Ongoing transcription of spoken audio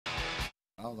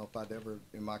I don't know if I'd ever,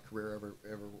 in my career,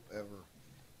 ever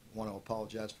want to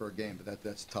apologize for a game, but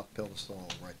that's a tough pill to swallow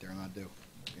right there, and I do.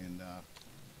 And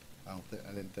I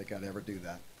didn't think I'd ever do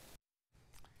that.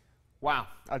 Wow,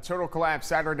 a total collapse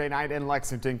Saturday night in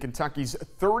Lexington. Kentucky's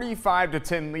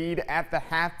 35-10 lead at the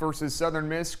half versus Southern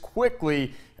Miss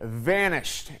quickly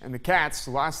vanished, and the Cats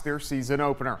lost their season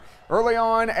opener. Early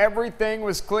on, everything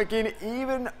was clicking.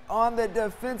 Even on the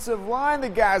defensive line, the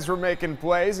guys were making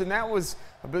plays, and that was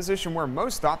a position where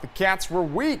most thought the Cats were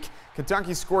weak.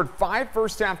 Kentucky scored 5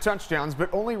 first-half touchdowns,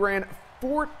 but only ran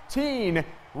 14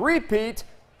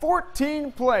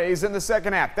 plays in the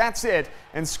second half. That's it,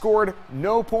 and scored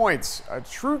no points. A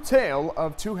true tale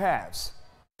of two halves.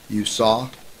 You saw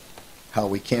how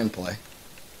we can play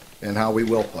and how we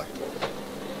will play.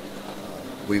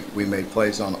 We made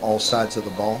plays on all sides of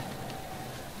the ball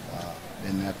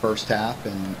in that first half,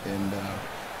 and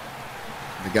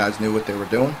the guys knew what they were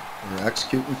doing. They were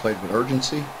executing, played with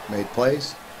urgency, made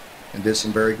plays, and did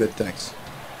some very good things.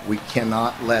 We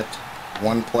cannot let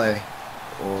one play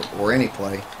or any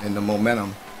play in the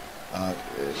momentum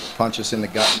punch us in the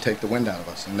gut and take the wind out of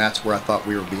us. And that's where I thought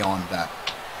we were beyond that,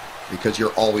 because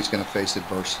you're always going to face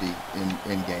adversity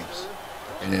in games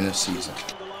and in a season.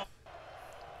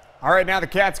 All right, now the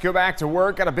Cats go back to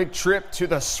work. Got a big trip to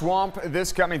the Swamp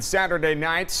this coming Saturday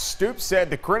night. Stoops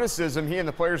said the criticism he and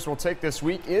the players will take this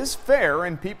week is fair,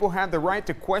 and people have the right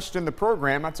to question the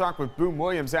program. I talked with Boom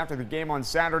Williams after the game on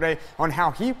Saturday on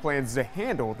how he plans to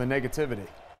handle the negativity.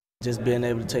 Just being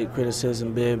able to take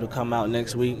criticism, be able to come out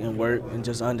next week and work and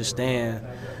just understand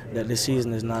that this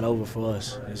season is not over for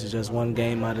us. This is just one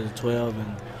game out of the 12,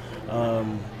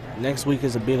 and next week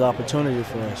is a big opportunity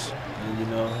for us. And, you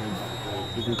know,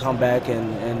 if we can come back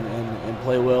and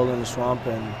play well in the Swamp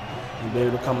and be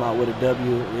able to come out with a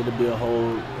W, it'll be a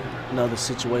whole another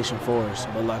situation for us.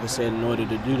 But like I said, in order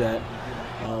to do that,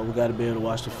 we got to be able to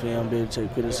watch the film, be able to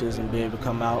take criticism, be able to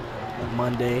come out on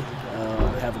Monday,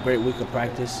 have a great week of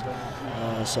practice,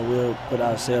 so we'll put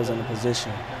ourselves in a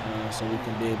position so we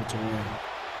can be able to win.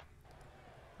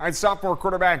 All right, sophomore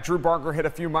quarterback Drew Barker hit a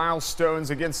few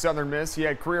milestones against Southern Miss. He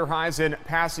had career highs in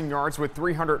passing yards with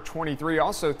 323,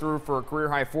 also threw for a career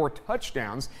high 4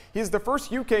 touchdowns. He is the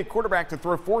first UK quarterback to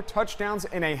throw 4 touchdowns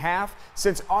in a half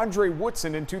since Andre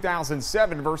Woodson in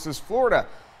 2007 versus Florida.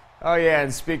 Oh yeah,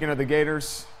 and speaking of the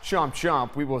Gators, chomp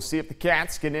chomp, we will see if the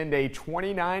Cats can end a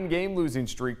 29-game losing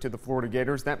streak to the Florida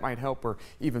Gators. That might help or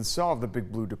even solve the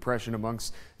Big Blue depression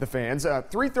amongst the fans.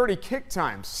 3:30 kick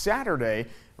time Saturday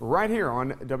right here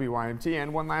on WYMT.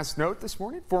 And one last note this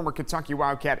morning, former Kentucky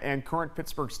Wildcat and current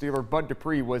Pittsburgh Steeler Bud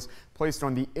Dupree was placed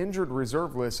on the injured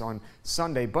reserve list on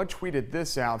Sunday. Bud tweeted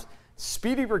this out: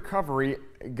 "Speedy recovery,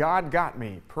 God got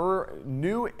me. Per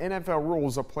new NFL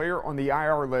rules, a player on the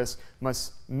IR list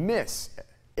must miss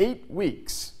 8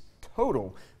 weeks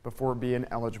total before being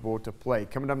eligible to play."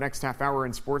 Coming up next half hour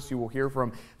in sports, you will hear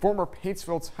from former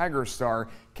Paintsville Tiger star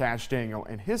Cash Daniel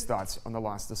and his thoughts on the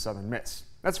loss to Southern Miss.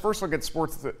 That's First Look at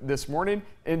Sports this morning.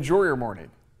 Enjoy your morning.